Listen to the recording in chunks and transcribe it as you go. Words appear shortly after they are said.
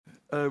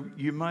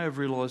You may have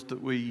realised that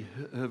we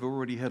have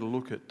already had a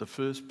look at the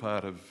first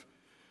part of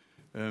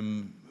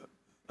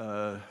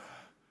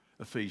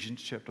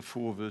Ephesians, chapter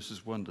 4,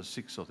 verses 1 to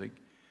 6, I think.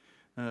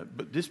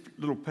 But this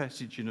little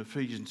passage in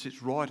Ephesians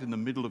sits right in the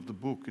middle of the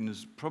book and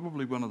is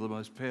probably one of the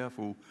most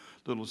powerful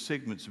little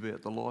segments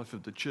about the life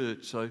of the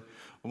church. So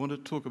I want to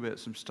talk about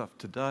some stuff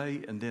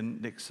today, and then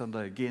next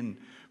Sunday again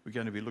we're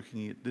going to be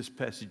looking at this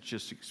passage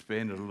just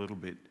expanded a little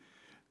bit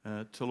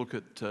to look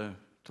at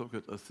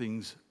the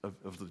things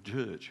of the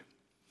church.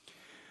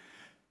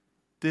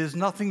 There's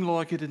nothing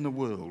like it in the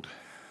world.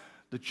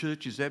 The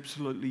church is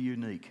absolutely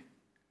unique.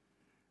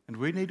 And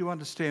we need to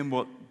understand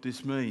what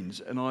this means.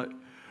 And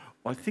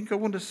I think I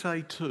want to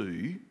say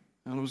too,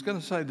 and I was going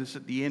to say this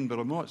at the end, but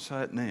I might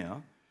say it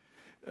now.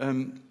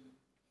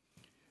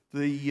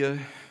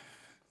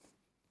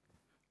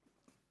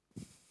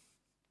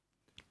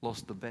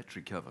 Lost the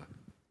battery cover.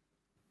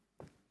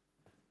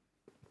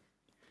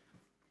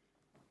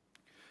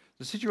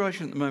 The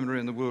situation at the moment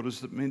around the world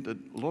has meant that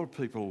a lot of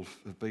people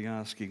have been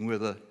asking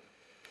whether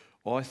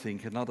I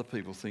think and other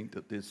people think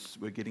that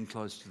we're getting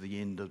close to the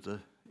end of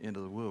the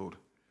world.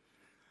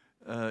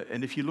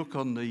 And if you look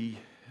on the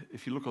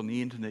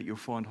internet, you'll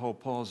find whole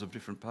piles of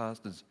different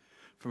pastors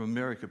from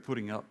America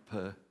putting up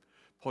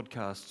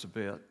podcasts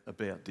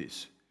about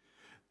this.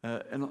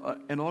 And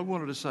I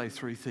wanted to say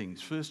three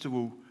things. First of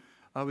all,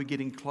 are we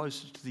getting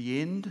closer to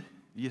the end?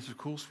 Yes, of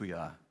course we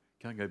are.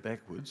 Can't go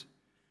backwards.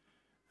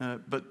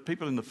 But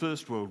people in the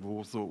First World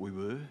War thought we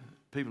were.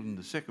 People in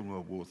the Second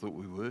World War thought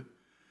we were.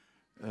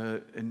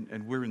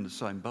 And we're in the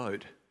same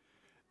boat.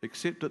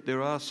 Except that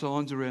there are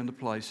signs around the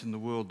place in the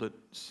world that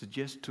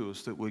suggest to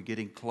us that we're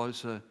getting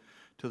closer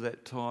to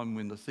that time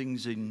when the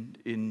things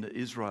in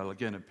Israel are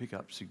going to pick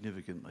up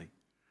significantly.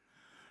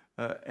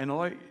 And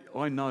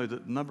I know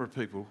that a number of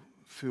people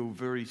feel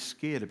very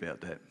scared about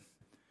that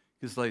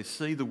because they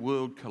see the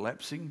world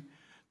collapsing.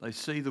 They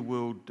see the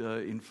world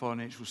in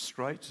financial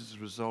straits as a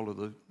result of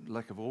the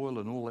lack of oil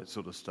and all that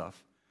sort of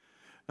stuff.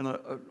 And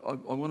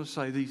I want to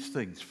say these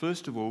things.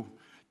 First of all,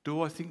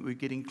 do I think we're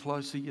getting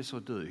closer? Yes, I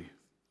do.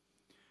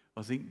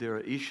 I think there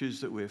are issues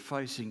that we're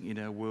facing in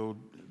our world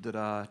that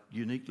are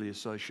uniquely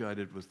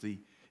associated with the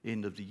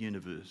end of the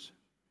universe.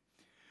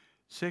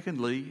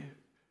 Secondly,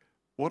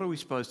 what are we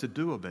supposed to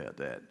do about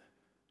that?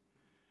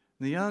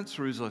 And the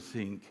answer is, I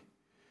think,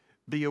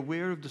 be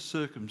aware of the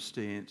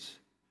circumstance,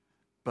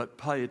 but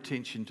pay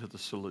attention to the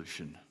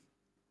solution.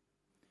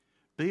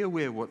 Be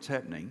aware of what's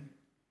happening.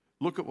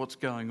 Look at what's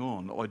going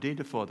on.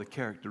 Identify the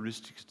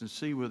characteristics and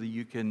see whether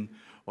you can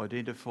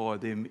identify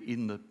them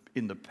in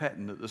the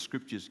pattern that the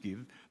Scriptures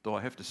give. Though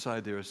I have to say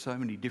there are so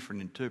many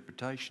different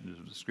interpretations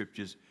of the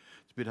Scriptures,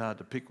 it's a bit hard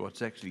to pick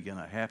what's actually going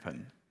to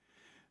happen.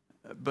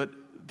 But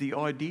the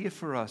idea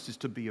for us is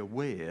to be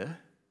aware,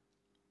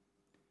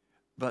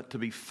 but to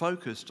be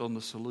focused on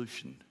the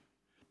solution.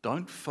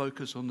 Don't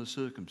focus on the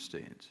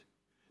circumstance.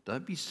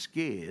 Don't be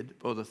scared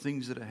by the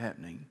things that are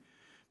happening,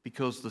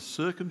 because the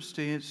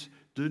circumstance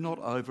do not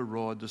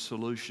override the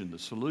solution. The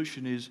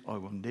solution is, I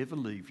will never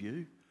leave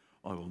you.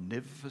 I will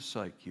never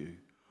forsake you.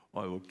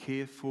 I will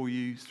care for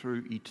you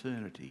through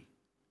eternity.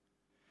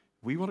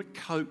 We want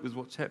to cope with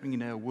what's happening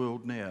in our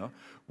world now.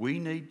 We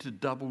need to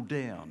double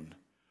down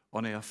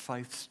on our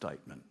faith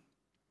statement.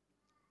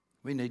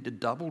 We need to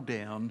double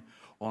down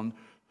on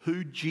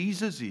who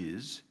Jesus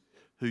is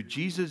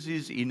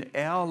in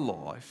our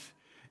life,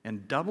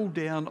 and double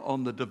down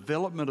on the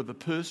development of a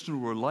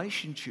personal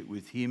relationship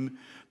with him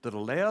that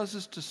allows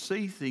us to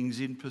see things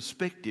in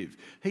perspective.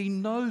 He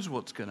knows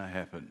what's going to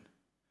happen.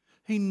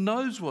 He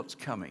knows what's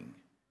coming.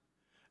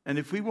 And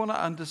if we want to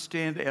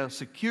understand our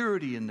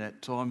security in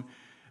that time,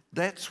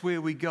 that's where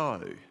we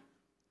go.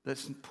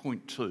 That's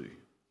point 2.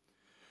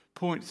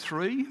 Point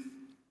 3,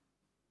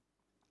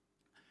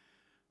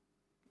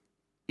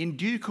 in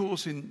due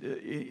course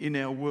in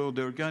our world,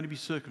 there are going to be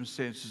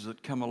circumstances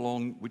that come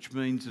along which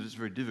means that it's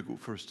very difficult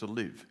for us to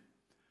live.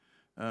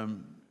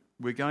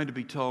 We're going to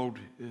be told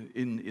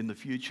in the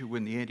future,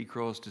 when the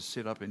Antichrist is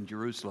set up in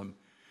Jerusalem,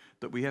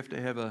 that we have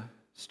to have a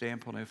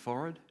stamp on our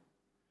forehead.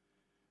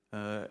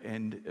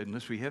 And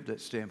unless we have that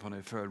stamp on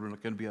our forehead, we're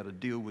not going to be able to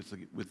deal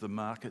with the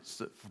markets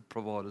that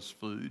provide us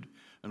food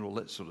and all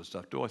that sort of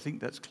stuff. Do I think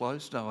that's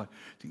close? No, I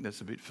think that's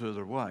a bit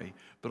further away.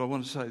 But I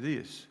want to say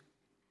this.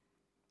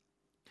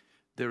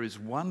 There is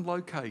one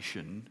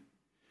location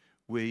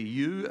where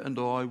you and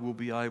I will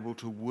be able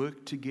to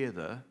work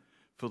together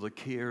for the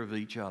care of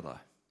each other.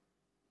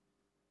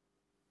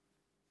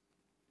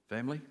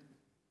 Family?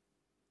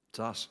 It's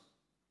us.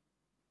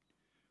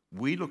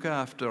 We look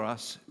after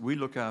us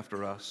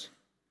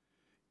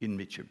in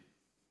Mitcham.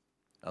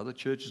 Other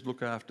churches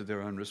look after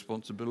their own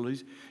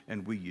responsibilities,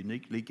 and we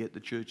uniquely get the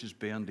churches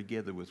bound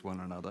together with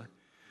one another.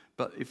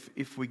 But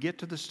if we get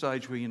to the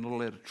stage where you're not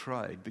allowed to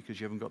trade because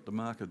you haven't got the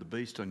mark of the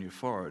beast on your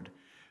forehead,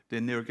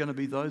 then there are going to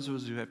be those of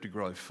us who have to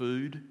grow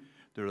food.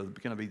 There are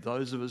going to be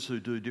those of us who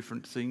do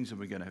different things, and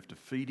we're going to have to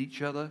feed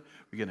each other.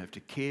 We're going to have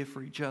to care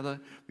for each other.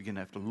 We're going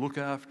to have to look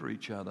after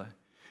each other.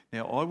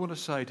 Now, I want to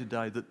say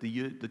today that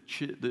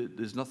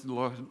there's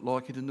nothing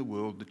like it in the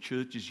world. The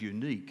church is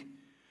unique.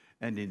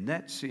 And in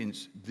that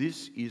sense,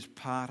 this is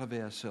part of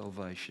our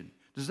salvation.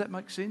 Does that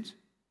make sense?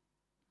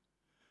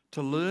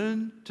 To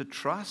learn to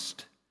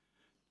trust,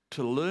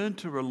 to learn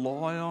to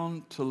rely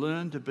on, to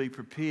learn to be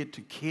prepared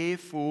to care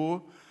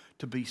for,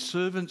 to be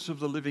servants of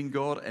the living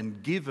God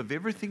and give of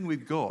everything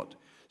we've got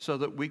so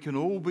that we can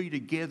all be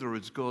together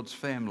as God's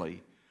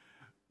family.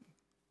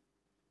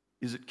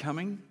 Is it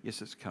coming?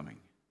 Yes, it's coming.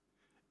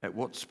 At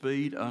what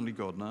speed? Only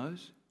God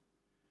knows.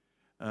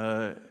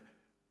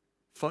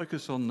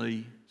 Focus on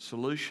the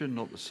solution,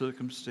 not the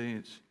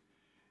circumstance,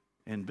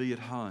 and be at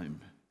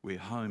home where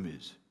home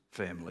is,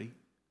 family,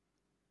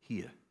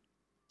 here.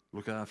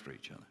 Look after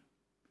each other.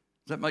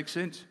 Does that make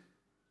sense?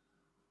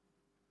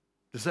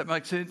 Does that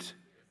make sense?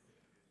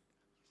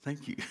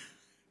 Thank you.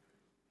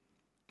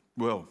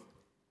 Well,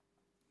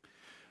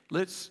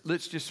 let's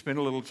just spend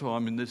a little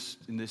time in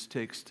this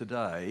text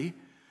today.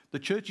 The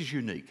church is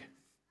unique.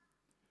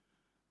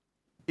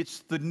 It's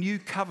the new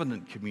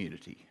covenant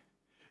community.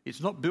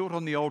 It's not built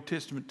on the Old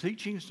Testament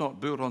teaching. It's not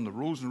built on the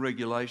rules and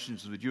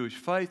regulations of the Jewish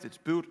faith. It's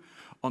built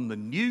on the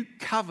new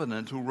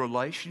covenantal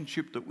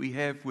relationship that we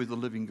have with the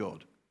living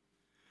God.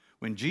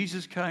 When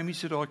Jesus came, he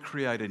said, I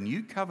create a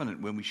new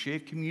covenant. When we share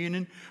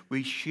communion,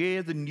 we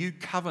share the new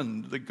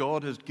covenant that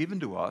God has given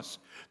to us,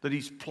 that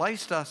he's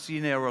placed us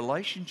in our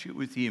relationship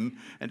with him,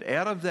 and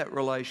out of that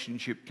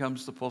relationship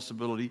comes the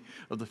possibility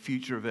of the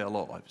future of our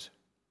lives.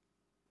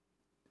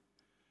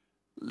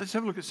 Let's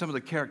have a look at some of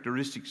the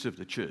characteristics of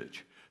the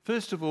church.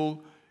 First of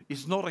all,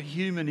 it's not a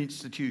human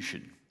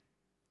institution.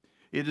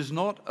 It is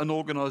not an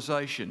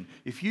organisation.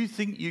 If you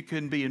think you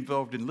can be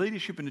involved in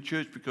leadership in the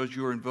church because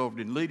you're involved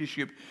in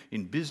leadership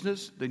in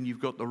business, then you've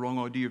got the wrong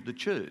idea of the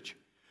church.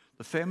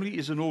 The family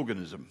is an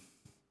organism.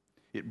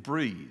 It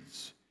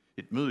breathes.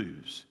 It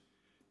moves.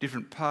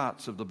 Different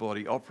parts of the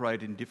body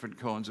operate in different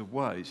kinds of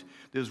ways.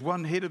 There's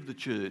one head of the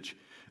church,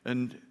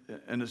 and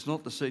it's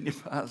not the senior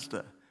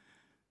pastor.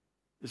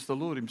 It's the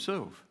Lord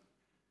himself.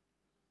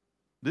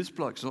 This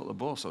bloke's not the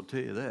boss, I'll tell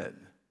you that.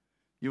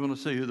 You want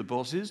to see who the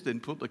boss is? Then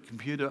put the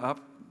computer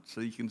up so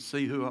you can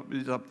see who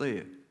is up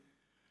there.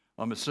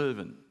 I'm a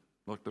servant,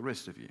 like the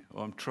rest of you.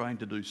 I'm trained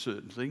to do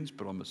certain things,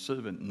 but I'm a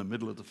servant in the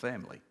middle of the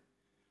family.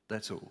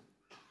 That's all.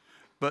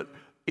 But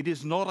it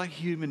is not a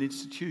human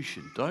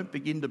institution. Don't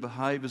begin to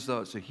behave as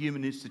though it's a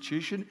human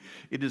institution.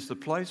 It is the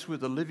place where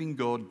the living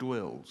God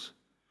dwells.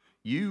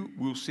 You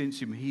will sense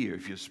him here.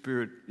 If your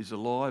spirit is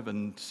alive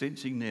and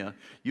sensing now,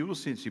 you will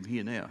sense him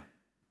here now.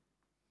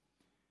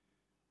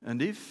 And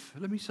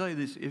let me say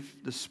this,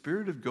 if the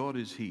Spirit of God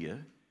is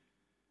here,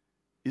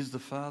 is the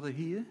Father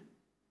here?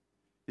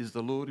 Is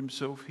the Lord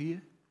himself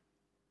here?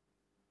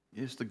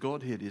 Yes, the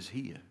Godhead is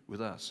here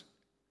with us.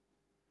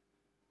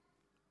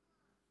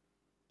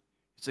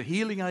 It's a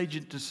healing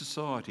agent to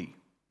society.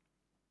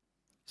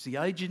 It's the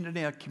agent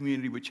in our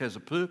community which has a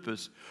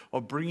purpose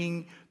of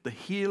bringing the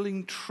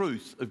healing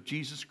truth of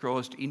Jesus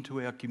Christ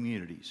into our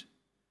communities,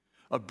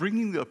 of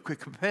bringing the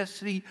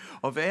capacity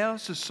of our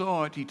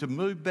society to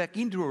move back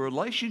into a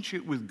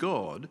relationship with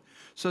God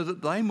so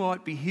that they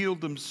might be healed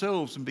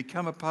themselves and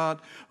become a part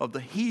of the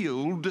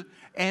healed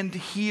and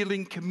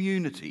healing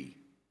community.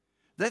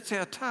 That's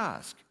our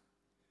task.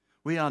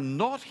 We are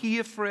not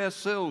here for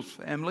ourselves,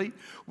 family.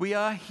 We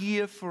are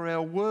here for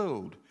our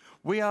world.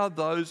 We are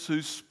those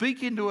who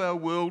speak into our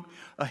world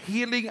a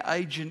healing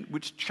agent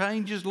which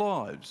changes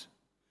lives.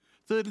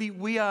 Thirdly,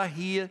 we are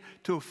here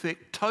to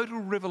effect total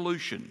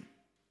revolution.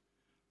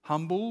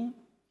 Humble,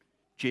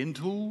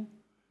 gentle,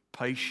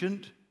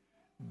 patient,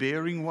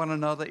 bearing one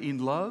another in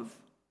love.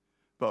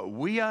 But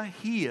we are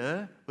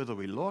here, whether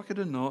we like it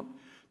or not,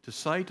 to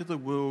say to the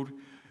world,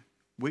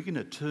 we're going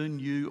to turn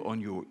you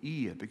on your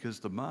ear because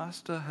the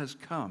Master has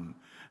come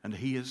and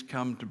he has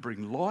come to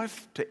bring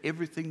life to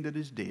everything that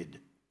is dead.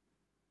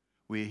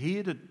 We're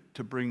here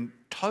to bring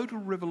total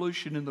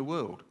revolution in the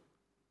world.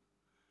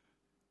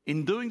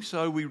 In doing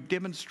so, we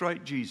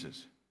demonstrate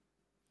Jesus.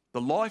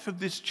 The life of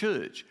this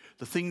church,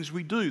 the things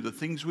we do, the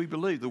things we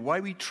believe, the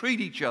way we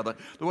treat each other,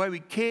 the way we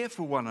care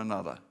for one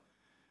another,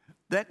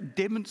 that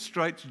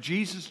demonstrates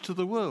Jesus to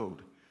the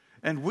world.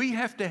 And we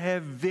have to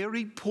have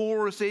very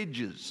porous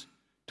edges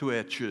to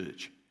our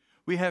church.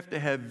 We have to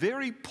have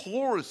very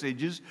porous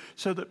edges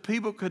so that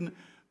people can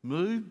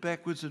move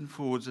backwards and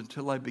forwards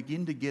until they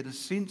begin to get a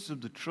sense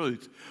of the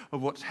truth of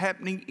what's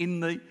happening in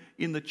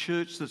the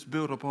church that's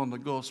built upon the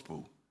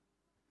gospel.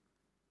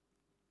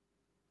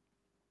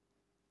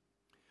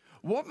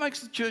 What makes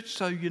the church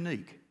so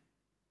unique?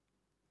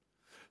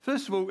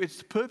 First of all,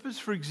 its purpose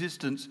for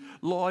existence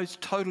lies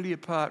totally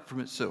apart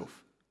from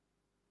itself.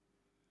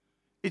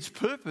 Its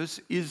purpose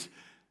is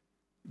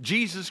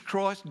Jesus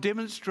Christ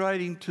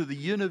demonstrating to the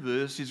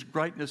universe his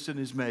greatness and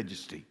his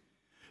majesty.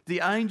 The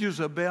angels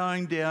are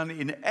bowing down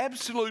in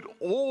absolute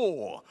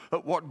awe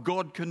at what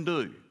God can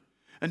do.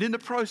 And in the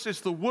process,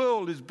 the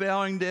world is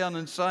bowing down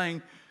and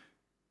saying,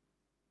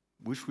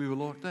 wish we were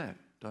like that.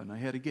 Don't know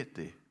how to get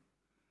there.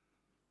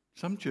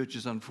 Some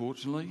churches,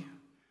 unfortunately,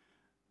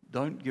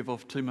 don't give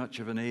off too much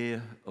of an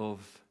air of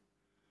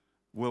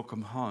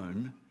welcome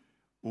home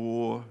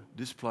or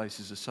this place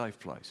is a safe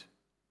place.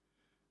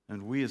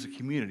 And we as a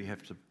community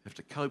have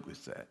to cope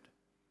with that.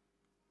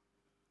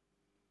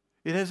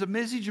 It has a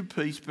message of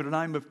peace, but an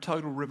aim of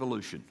total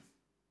revolution.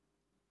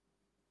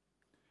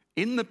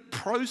 In the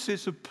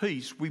process of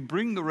peace, we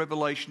bring the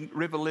revolution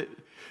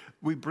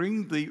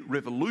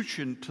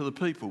to the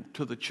people,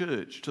 to the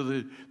church,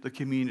 to the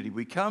community.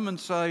 We come and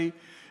say,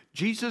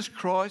 Jesus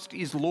Christ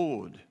is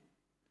Lord.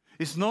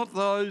 It's not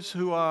those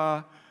who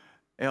are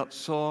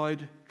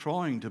outside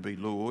trying to be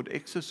Lord,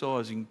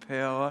 exercising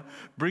power,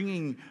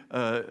 bringing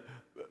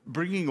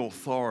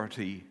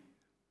authority.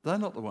 They're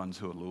not the ones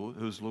who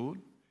is Lord.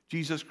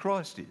 Jesus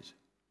Christ is.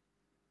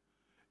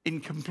 In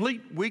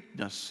complete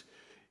weakness,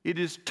 it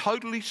is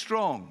totally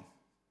strong.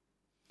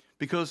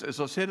 Because, as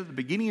I said at the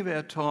beginning of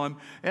our time,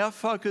 our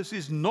focus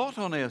is not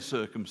on our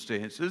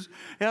circumstances.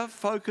 Our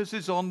focus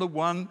is on the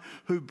one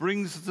who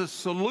brings the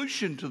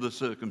solution to the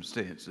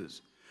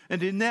circumstances.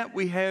 And in that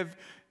we have,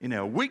 in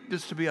our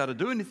weakness to be able to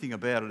do anything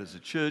about it as a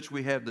church,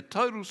 we have the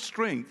total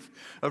strength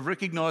of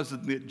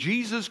recognising that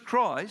Jesus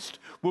Christ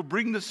will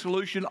bring the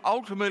solution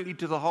ultimately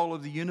to the whole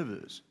of the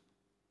universe.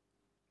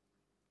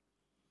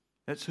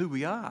 That's who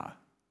we are.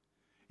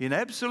 In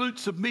absolute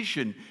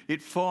submission,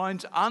 it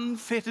finds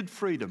unfettered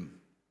freedom.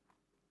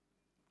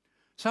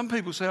 Some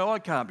people say, I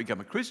can't become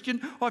a Christian.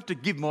 I have to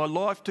give my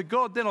life to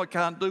God. Then I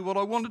can't do what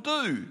I want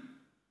to do.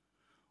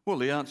 Well,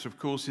 the answer, of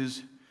course,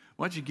 is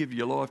once you give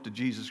your life to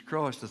Jesus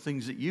Christ, the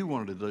things that you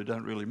wanted to do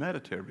don't really matter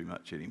terribly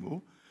much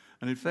anymore.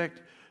 And in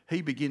fact,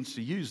 he begins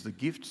to use the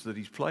gifts that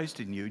he's placed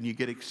in you, and you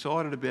get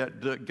excited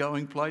about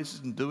going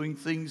places and doing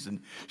things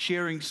and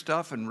sharing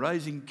stuff and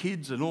raising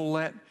kids and all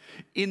that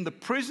in the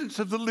presence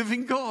of the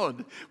living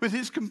God with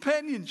his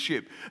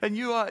companionship. And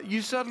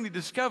you suddenly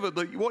discover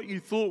that what you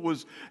thought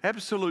was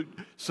absolute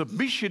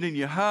submission in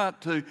your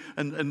heart to,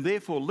 and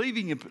therefore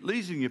leaving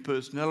your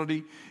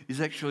personality,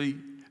 is actually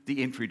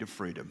the entry to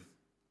freedom.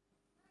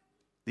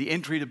 The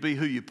entry to be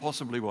who you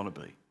possibly want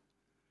to be.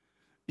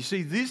 You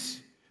see,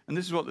 this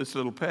is what this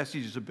little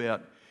passage is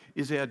about,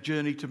 is our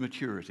journey to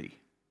maturity.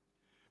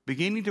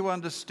 Beginning to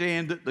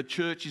understand that the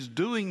church is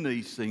doing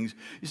these things.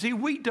 You see,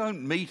 we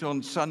don't meet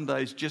on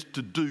Sundays just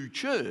to do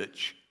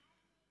church.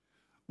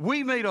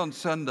 We meet on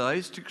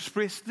Sundays to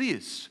express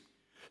this,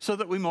 so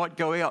that we might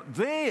go out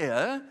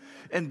there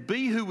and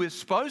be who we're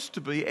supposed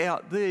to be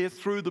out there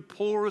through the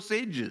porous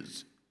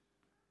edges.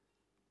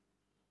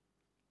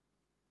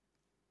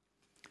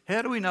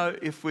 How do we know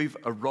if we've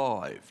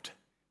arrived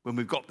when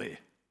we've got there?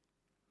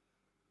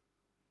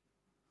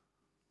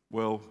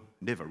 Well,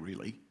 never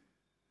really.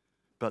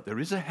 But there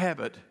is a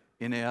habit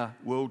in our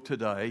world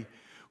today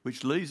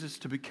which leads us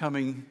to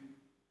becoming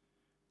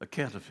a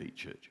counterfeit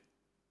church.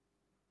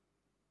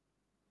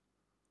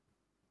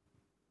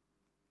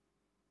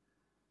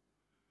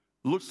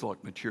 Looks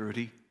like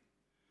maturity,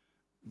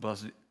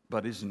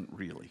 but isn't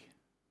really.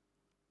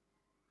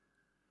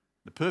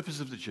 The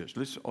purpose of the church.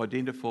 Let's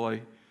identify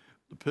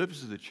the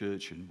purpose of the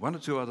church and one or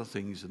two other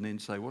things, and then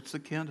say, what's the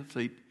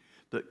counterfeit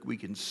that we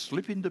can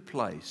slip into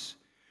place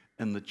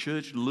and the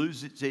church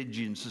lose its edge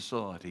in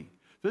society?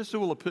 First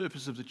of all, the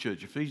purpose of the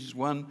church. Ephesians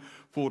 1,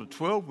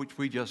 4-12, which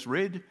we just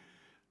read.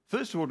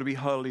 First of all, to be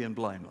holy and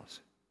blameless.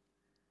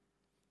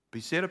 Be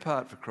set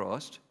apart for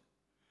Christ,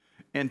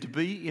 and to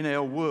be in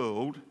our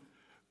world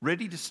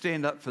ready to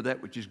stand up for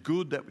that which is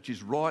good, that which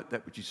is right,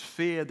 that which is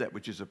fair, that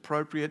which is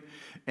appropriate,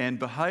 and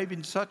behave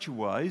in such a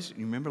ways.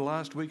 You remember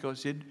last week I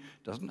said,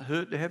 it doesn't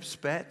hurt to have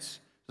spats,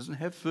 doesn't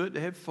hurt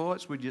to have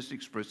fights, we're just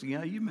expressing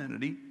our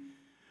humanity.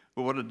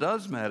 But what it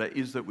does matter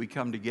is that we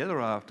come together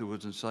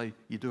afterwards and say,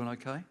 you doing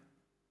okay?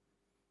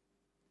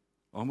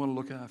 I want to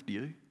look after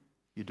you.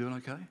 You doing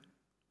okay?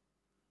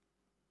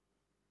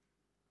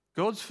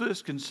 God's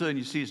first concern,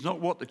 you see, is not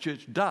what the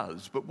church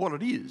does, but what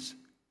it is.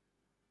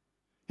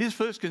 His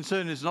first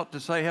concern is not to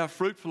say how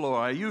fruitful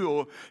are you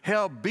or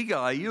how big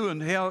are you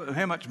and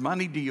how much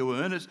money do you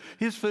earn.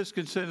 His first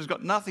concern has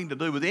got nothing to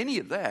do with any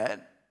of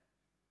that.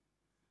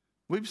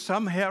 We've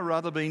somehow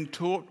rather been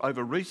taught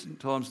over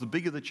recent times the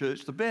bigger the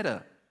church, the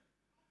better.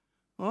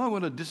 Well, I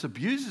want to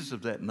disabuse us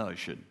of that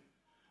notion.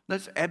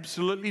 That's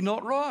absolutely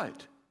not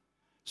right.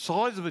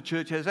 Size of a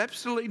church has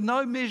absolutely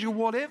no measure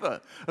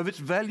whatever of its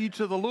value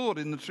to the Lord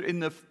in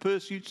the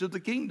pursuits of the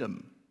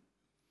kingdom.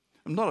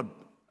 I'm not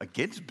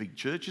against big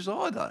churches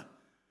either,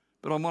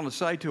 but I want to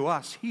say to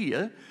us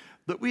here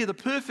that we are the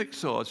perfect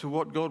size for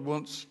what God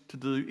wants to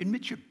do in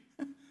Mitcham,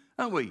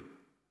 aren't we?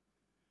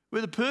 We're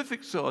the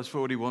perfect size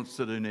for what he wants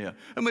to do now,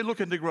 and we're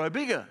looking to grow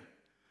bigger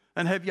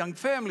and have young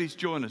families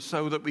join us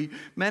so that we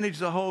manage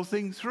the whole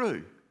thing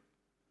through.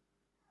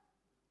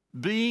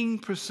 Being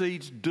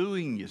precedes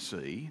doing, you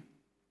see.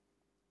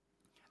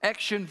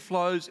 Action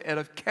flows out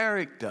of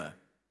character.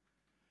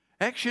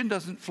 Action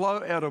doesn't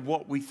flow out of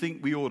what we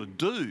think we ought to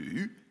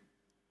do.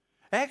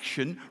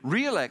 Action,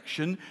 real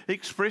action,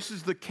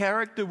 expresses the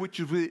character which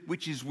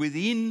is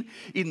within,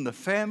 in the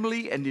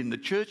family and in the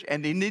church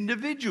and in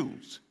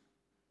individuals.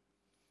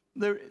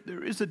 There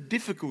is a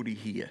difficulty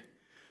here.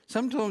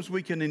 Sometimes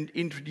we can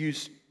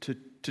introduce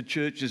to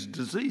churches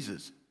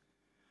diseases.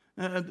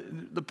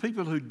 The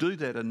people who do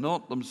that are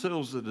not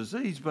themselves the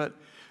disease, but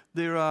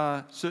There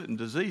are certain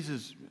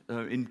diseases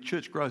in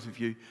church growth. If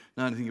you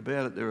know anything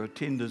about it, there are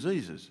 10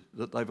 diseases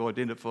that they've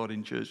identified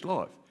in church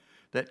life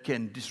that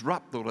can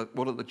disrupt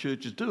what the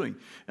church is doing.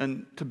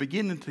 And to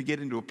begin and to get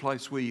into a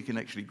place where you can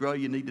actually grow,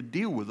 you need to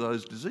deal with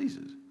those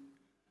diseases.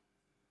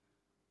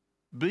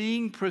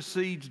 Being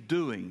precedes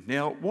doing.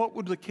 Now, what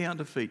would the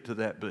counterfeit to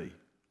that be?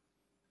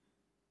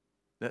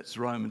 That's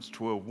Romans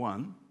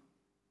 12:1.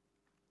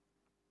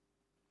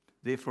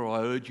 Therefore, I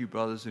urge you,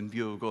 brothers, in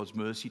view of God's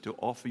mercy, to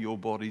offer your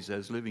bodies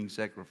as living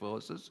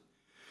sacrifices.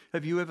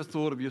 Have you ever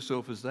thought of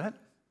yourself as that?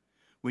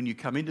 When you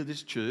come into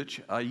this church,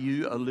 are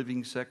you a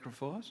living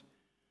sacrifice?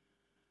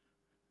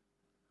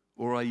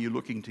 Or are you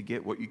looking to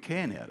get what you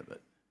can out of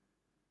it?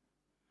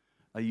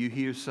 Are you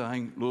here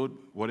saying, Lord,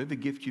 whatever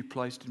gift you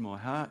placed in my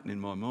heart and in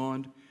my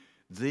mind,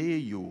 they're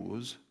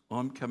yours.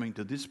 I'm coming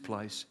to this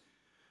place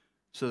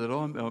so that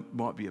I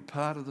might be a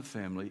part of the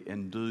family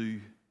and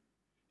do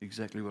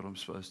exactly what I'm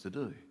supposed to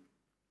do.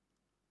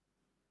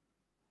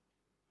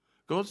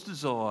 God's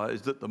desire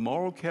is that the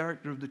moral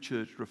character of the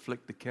church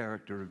reflect the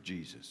character of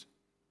Jesus.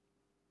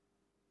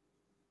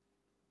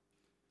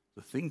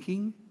 The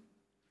thinking,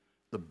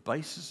 the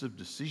basis of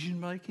decision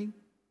making,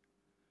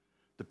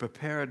 the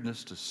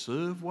preparedness to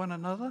serve one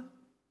another,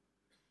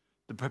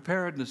 the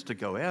preparedness to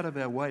go out of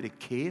our way to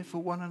care for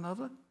one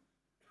another,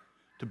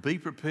 to be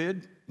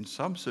prepared in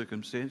some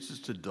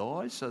circumstances to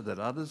die so that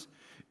others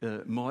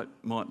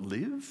might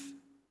live.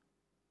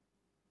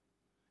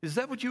 Is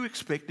that what you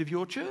expect of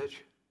your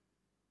church?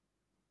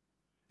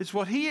 It's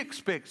what He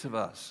expects of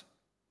us.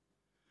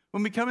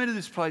 When we come into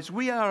this place,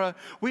 we are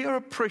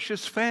a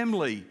precious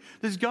family.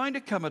 There's going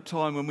to come a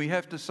time when we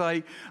have to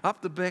say,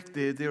 up the back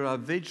there are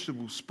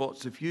vegetable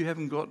spots. If you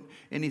haven't got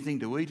anything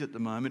to eat at the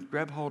moment,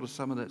 grab hold of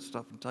some of that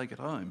stuff and take it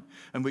home.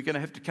 And we're going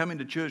to have to come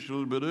into church a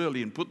little bit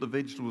early and put the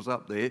vegetables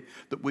up there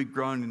that we've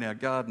grown in our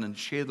garden and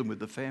share them with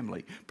the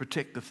family.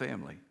 Protect the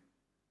family.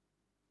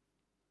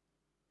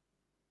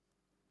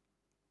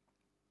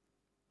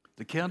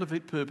 The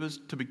counterfeit purpose,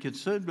 to be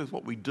concerned with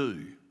what we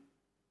do,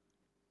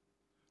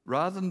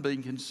 rather than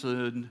being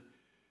concerned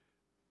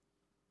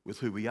with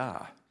who we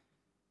are.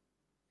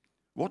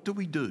 What do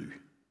we do?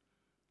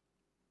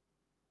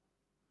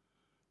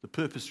 The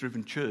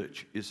Purpose-Driven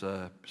Church is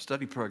a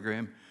study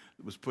program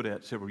that was put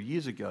out several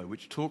years ago,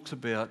 which talks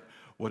about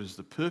what is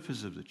the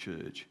purpose of the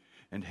church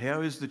and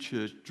how is the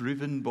church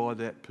driven by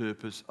that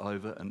purpose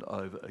over and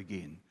over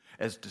again,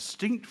 as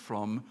distinct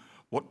from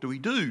what do we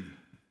do.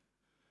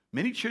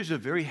 Many churches are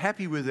very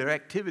happy with their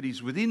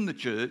activities within the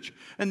church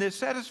and they're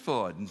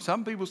satisfied. And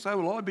some people say,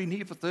 well, I've been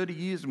here for 30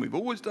 years and we've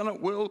always done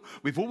it well.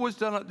 We've always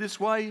done it this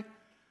way.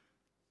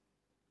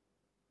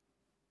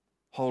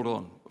 Hold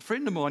on. A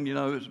friend of mine,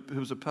 who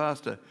was a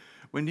pastor,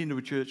 went into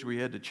a church where he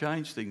had to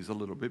change things a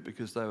little bit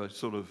because they were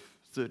sort of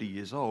 30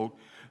 years old.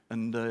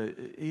 And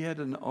he had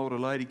an older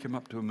lady come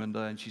up to him one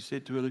day and she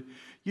said to her,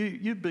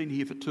 you've been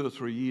here for 2 or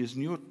 3 years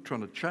and you're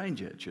trying to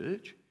change our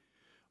church.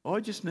 I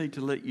just need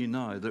to let you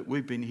know that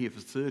we've been here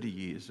for 30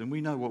 years and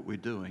we know what we're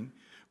doing.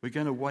 We're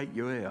going to wait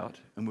you out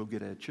and we'll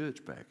get our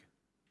church back.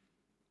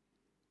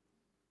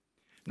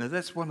 Now,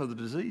 that's one of the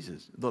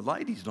diseases. The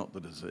lady's not the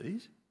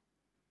disease.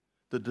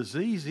 The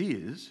disease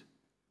is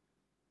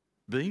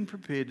being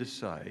prepared to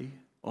say,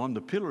 I'm the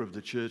pillar of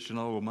the church and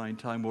I will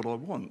maintain what I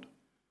want.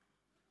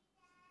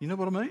 You know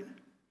what I mean?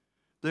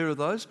 There are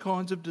those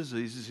kinds of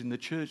diseases in the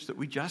church that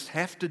we just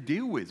have to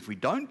deal with. If we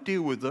don't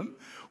deal with them,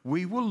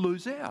 we will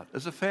lose out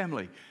as a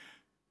family.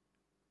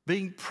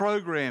 Being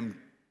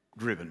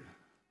program-driven.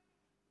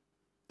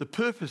 The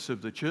purpose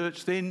of the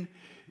church then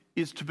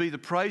is to be the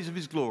praise of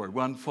His glory.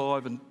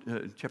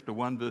 Chapter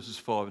 1, verses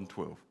 5 and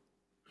 12.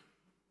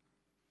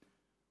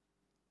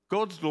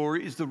 God's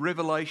glory is the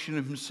revelation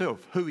of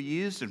Himself, who He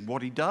is and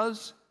what He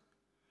does,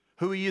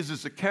 who He is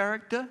as a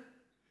character.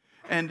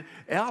 And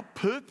our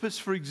purpose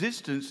for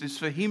existence is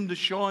for Him to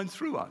shine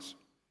through us.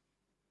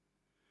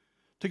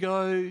 To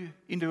go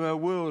into our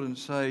world and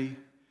say,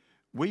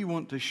 we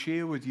want to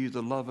share with you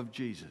the love of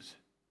Jesus.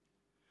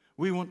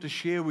 We want to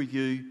share with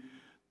you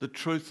the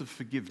truth of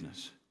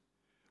forgiveness.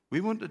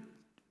 We want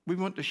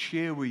to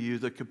share with you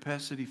the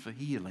capacity for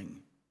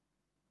healing.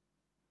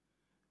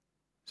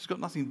 It's got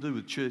nothing to do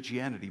with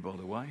churchianity, by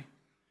the way.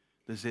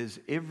 This has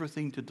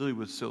everything to do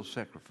with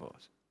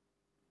self-sacrifice.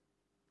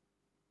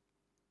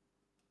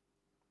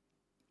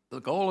 The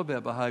goal of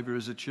our behaviour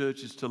as a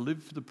church is to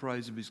live for the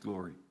praise of His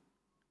glory.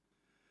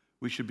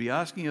 We should be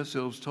asking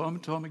ourselves time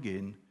and time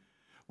again,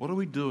 what are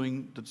we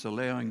doing that's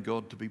allowing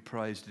God to be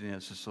praised in our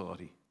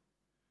society?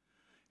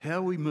 How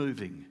are we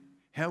moving?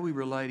 How are we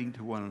relating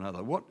to one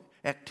another? What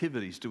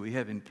activities do we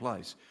have in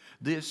place?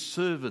 They're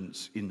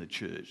servants in the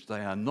church.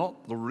 They are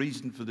not the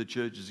reason for the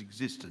church's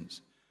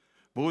existence.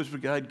 Boys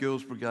Brigade,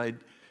 Girls Brigade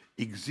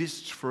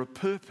exists for a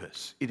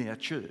purpose in our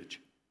church.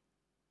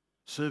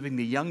 Serving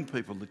the young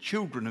people, the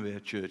children of our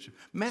church,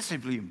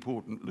 massively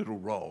important little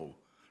role,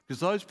 because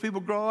those people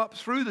grow up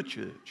through the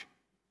church.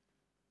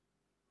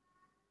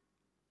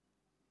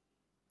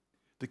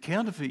 The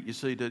counterfeit, you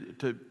see,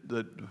 to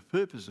the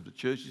purpose of the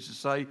church is to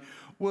say,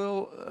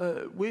 well,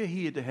 we're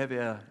here to have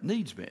our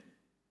needs met.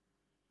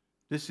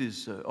 This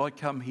is, I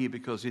come here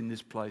because in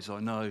this place I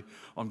know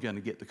I'm going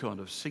to get the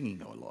kind of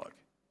singing I like.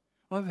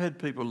 I've had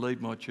people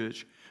leave my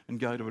church and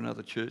go to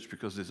another church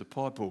because there's a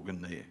pipe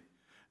organ there.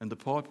 And the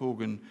pipe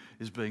organ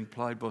is being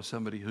played by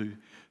somebody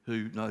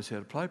who knows how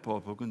to play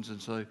pipe organs.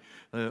 And so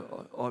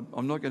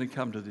I'm not going to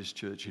come to this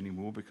church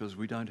anymore because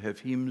we don't have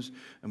hymns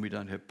and we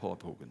don't have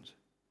pipe organs.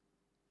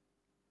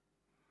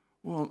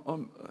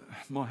 Well,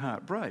 my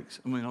heart breaks.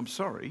 I mean, I'm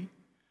sorry,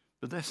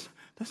 but that's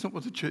not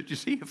what the church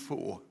is here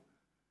for.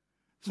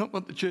 It's not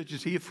what the church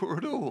is here for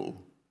at all.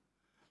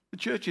 The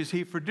church is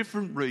here for a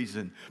different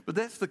reason, but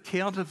that's the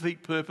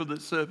counterfeit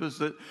purpose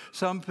that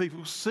some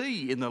people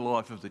see in the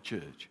life of the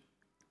church.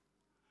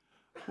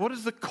 What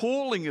is the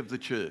calling of the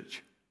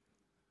church?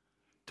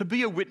 To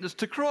be a witness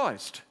to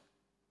Christ.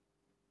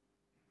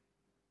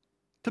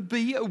 To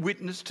be a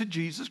witness to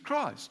Jesus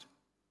Christ.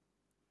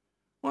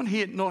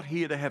 I'm not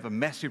here to have a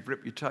massive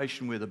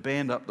reputation where the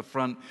band up the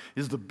front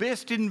is the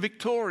best in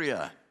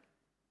Victoria.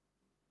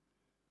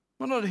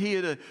 We're not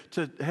here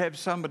to have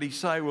somebody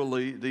say, well,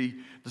 the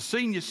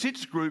senior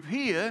sits group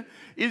here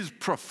is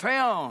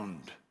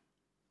profound.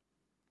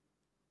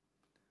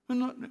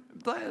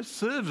 They are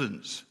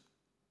servants.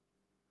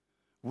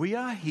 We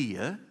are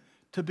here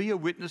to be a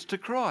witness to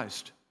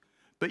Christ.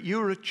 But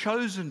you're a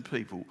chosen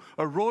people,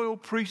 a royal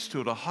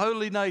priesthood, a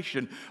holy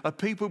nation, a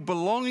people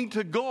belonging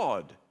to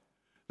God,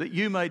 that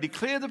you may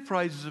declare the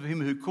praises of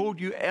him who called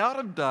you out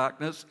of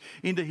darkness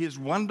into his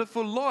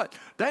wonderful light.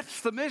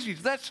 That's the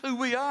message. That's who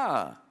we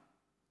are.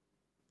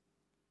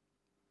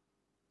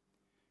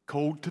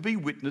 Called to be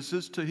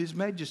witnesses to his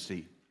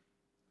majesty.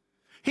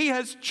 He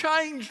has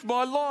changed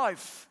my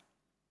life.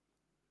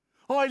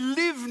 I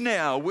live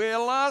now where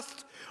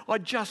last I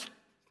just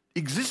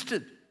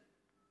existed.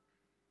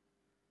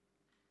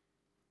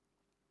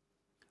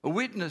 A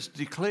witness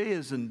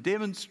declares and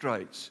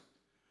demonstrates.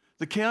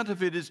 The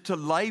counterfeit is to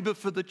labour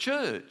for the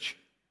church.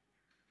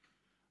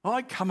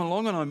 I come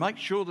along and I make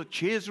sure the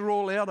chairs are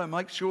all out. I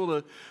make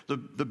sure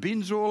the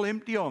bins are all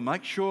empty. I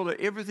make sure that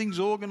everything's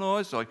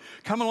organised. I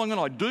come along and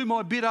I do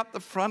my bit up the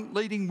front,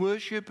 leading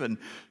worship. And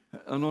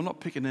I'm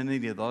not picking on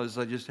any of those.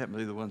 They just happen to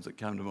be the ones that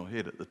came to my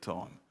head at the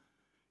time.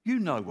 You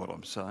know what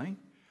I'm saying.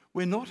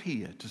 We're not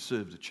here to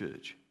serve the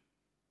church.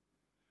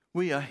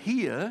 We are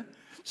here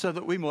so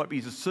that we might be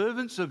the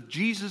servants of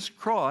Jesus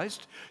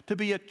Christ, to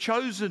be a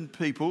chosen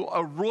people,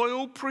 a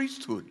royal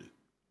priesthood.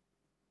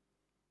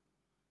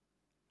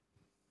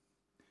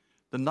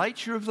 The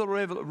nature of the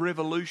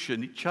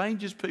revolution, it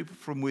changes people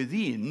from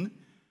within.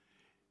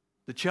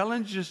 The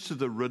challenges to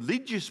the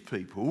religious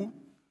people,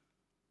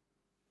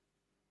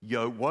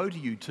 woe to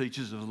you,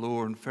 teachers of the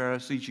law and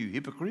Pharisees, you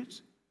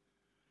hypocrites.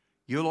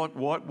 You're like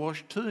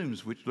whitewashed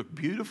tombs, which look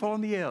beautiful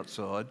on the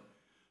outside,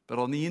 but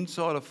on the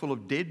inside are full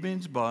of dead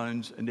men's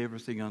bones and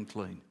everything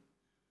unclean.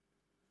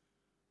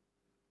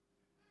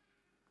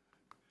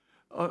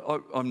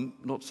 I'm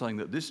not saying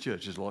that this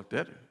church is like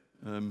that.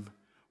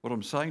 What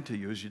I'm saying to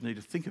you is you need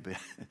to think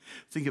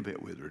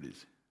about whether it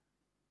is.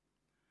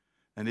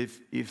 And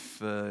if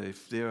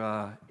there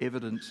are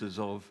evidences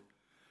of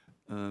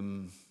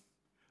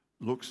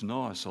looks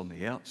nice on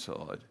the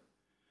outside,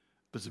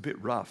 but it's a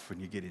bit rough when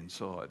you get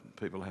inside.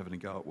 People having a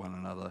go at one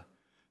another.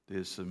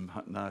 There's some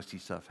nasty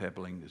stuff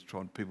happening. There's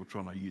people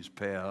trying to use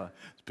power.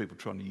 There's people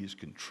trying to use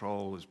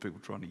control. There's people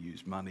trying to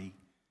use money.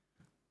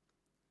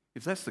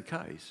 If that's the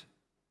case,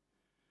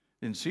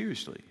 then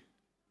seriously,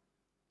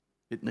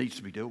 it needs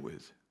to be dealt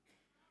with.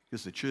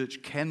 Because the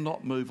church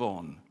cannot move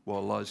on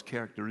while those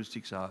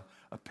characteristics are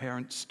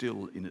apparent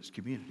still in its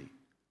community.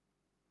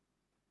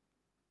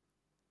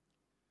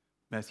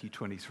 Matthew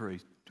 23,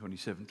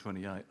 27,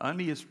 28.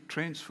 Only as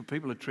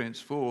people are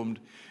transformed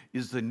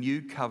is the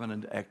new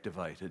covenant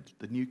activated.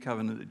 The new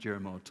covenant that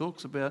Jeremiah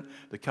talks about,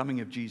 the coming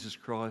of Jesus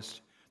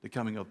Christ, the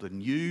coming of the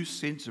new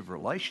sense of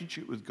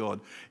relationship with God.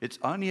 It's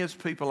only as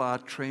people are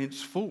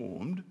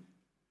transformed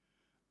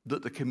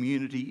that the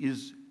community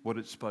is what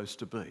it's supposed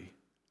to be.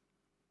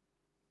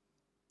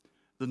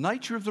 The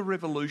nature of the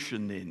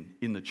revolution then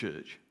in the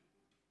church.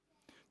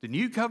 The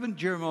new covenant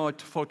Jeremiah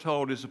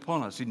foretold is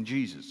upon us in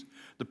Jesus,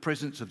 the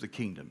presence of the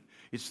kingdom.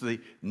 It's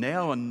the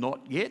now and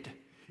not yet.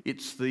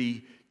 It's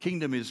the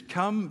kingdom is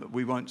come, but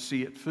we won't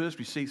see it first.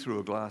 We see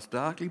through a glass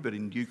darkly, but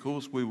in due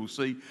course we will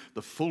see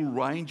the full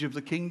range of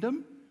the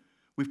kingdom.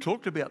 We've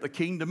talked about the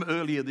kingdom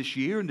earlier this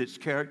year and its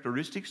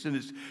characteristics and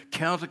its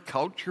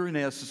counterculture in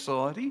our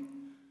society.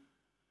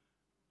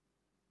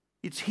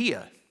 It's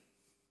here.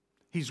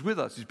 He's with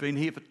us. He's been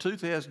here for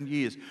 2,000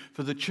 years.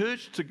 For the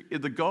church,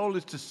 the goal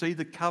is to see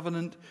the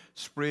covenant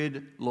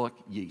spread like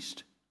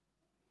yeast.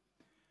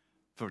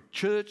 For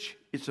church,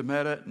 it's a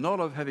matter not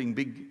of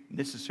having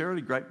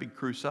necessarily great big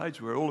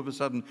crusades where all of a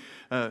sudden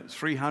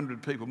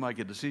 300 people make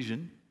a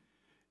decision.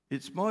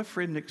 It's my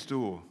friend next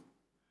door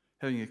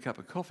having a cup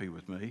of coffee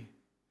with me,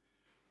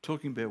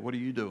 talking about what do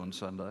you do on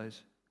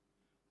Sundays,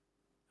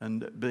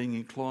 and being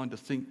inclined to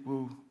think,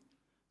 well,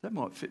 that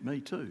might fit me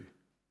too.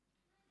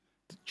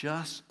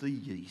 Just the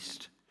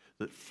yeast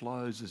that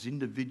flows as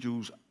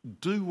individuals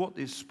do what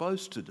they're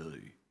supposed to do.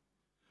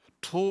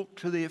 talk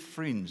to their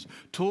friends,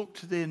 talk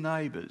to their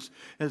neighbours,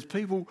 as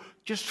people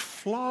just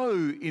flow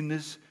in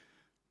this.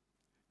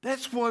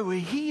 That's why we're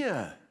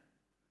here.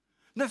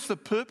 That's the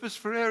purpose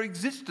for our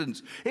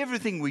existence.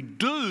 Everything we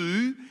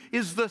do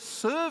is the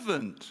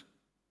servant.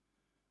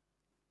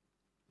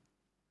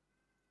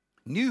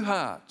 New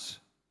hearts,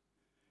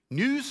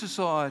 new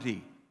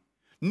society,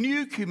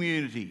 new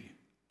community.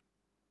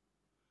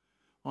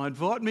 I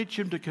invite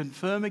Mitcham to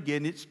confirm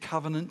again its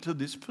covenant to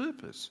this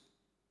purpose.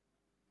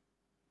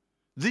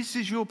 This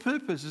is your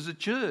purpose as a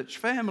church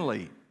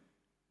family.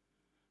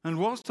 And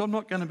whilst I'm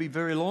not going to be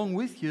very long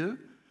with you,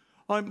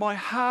 my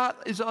heart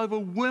is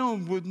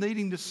overwhelmed with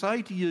needing to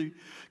say to you,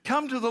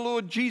 come to the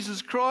Lord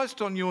Jesus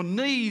Christ on your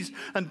knees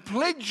and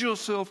pledge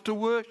yourself to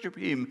worship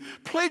him.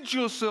 Pledge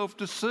yourself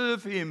to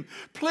serve him.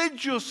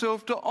 Pledge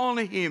yourself to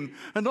honour him.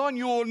 And on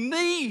your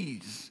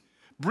knees,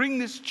 bring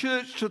this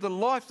church to the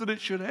life that it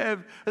should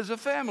have as a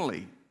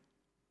family.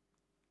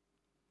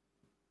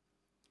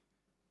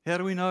 How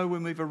do we know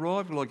when we've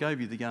arrived? Well, I gave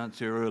you the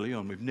answer early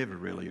on. We've never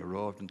really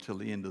arrived until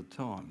the end of the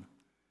time.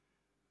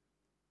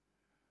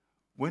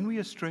 When we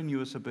are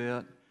strenuous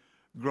about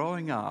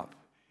growing up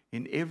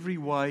in every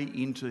way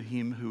into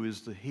him who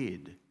is the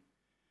head,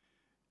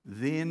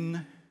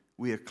 then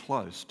we are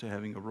close to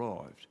having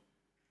arrived.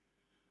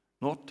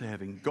 Not to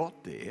having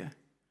got there,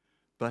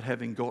 but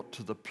having got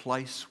to the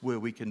place where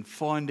we can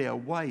find our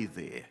way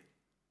there.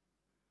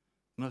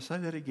 And I say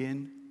that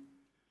again,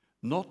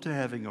 not to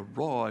having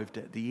arrived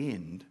at the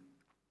end,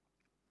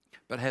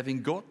 but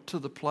having got to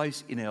the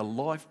place in our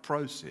life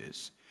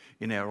process,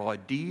 in our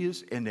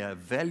ideas and our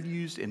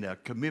values and our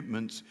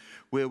commitments,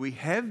 where we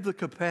have the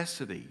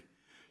capacity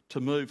to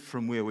move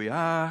from where we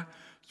are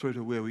through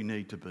to where we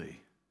need to be.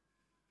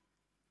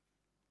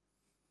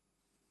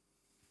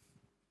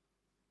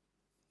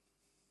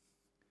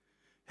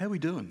 How are we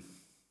doing?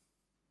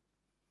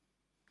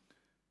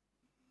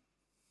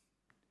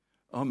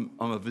 I'm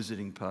a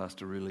visiting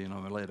pastor, really, and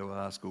I'm allowed to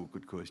ask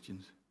awkward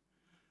questions,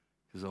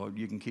 because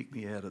you can kick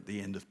me out at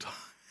the end of time.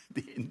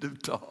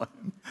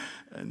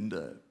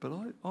 But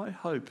I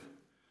hope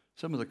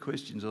some of the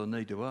questions I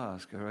need to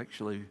ask are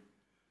actually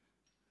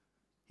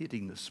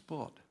hitting the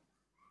spot.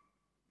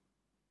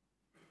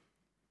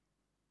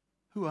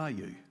 Who are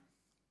you?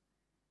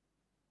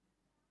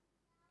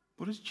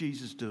 What is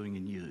Jesus doing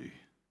in you?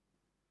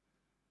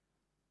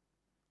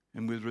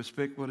 And with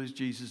respect, what is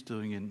Jesus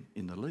doing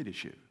in the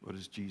leadership? What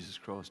is Jesus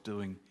Christ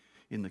doing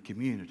in the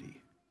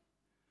community?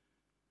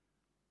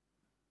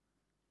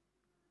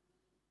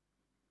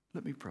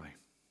 Let me pray.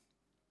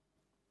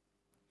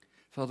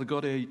 Father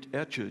God,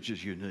 our church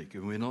is unique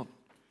and we're not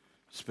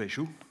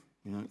special.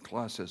 We don't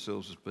class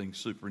ourselves as being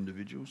super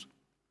individuals.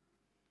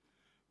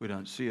 We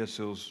don't see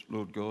ourselves,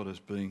 Lord God, as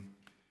being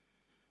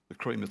the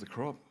cream of the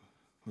crop.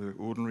 We're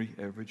ordinary,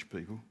 average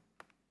people.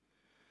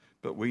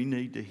 But we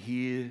need to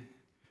hear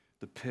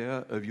the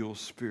power of your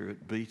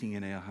Spirit beating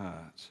in our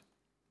hearts.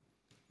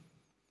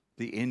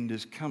 The end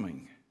is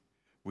coming.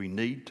 We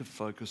need to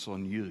focus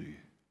on you.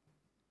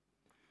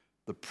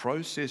 The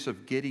process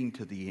of getting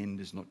to the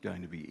end is not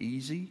going to be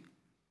easy.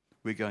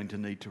 We're going to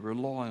need to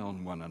rely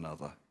on one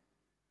another.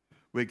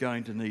 We're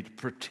going to need to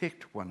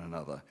protect one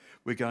another.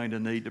 We're going to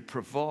need to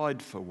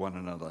provide for one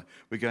another.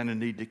 We're going to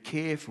need to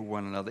care for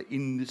one another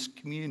in this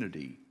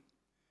community.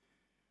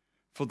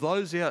 For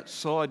those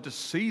outside to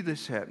see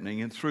this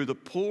happening and through the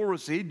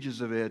porous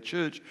edges of our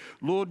church,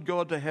 Lord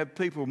God, to have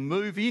people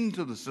move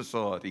into the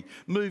society,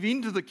 move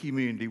into the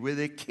community where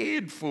they're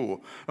cared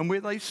for and where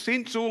they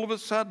sense all of a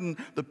sudden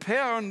the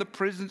power and the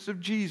presence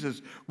of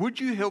Jesus. Would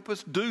you help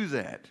us do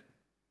that?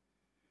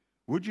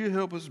 Would you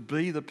help us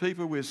be the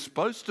people we're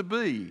supposed to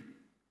be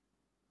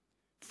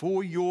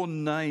for your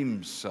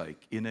name's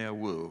sake in our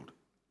world?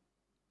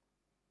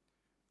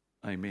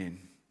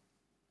 Amen.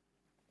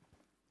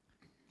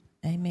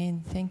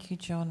 Amen. Thank you,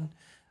 John.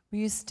 Will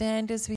you stand as we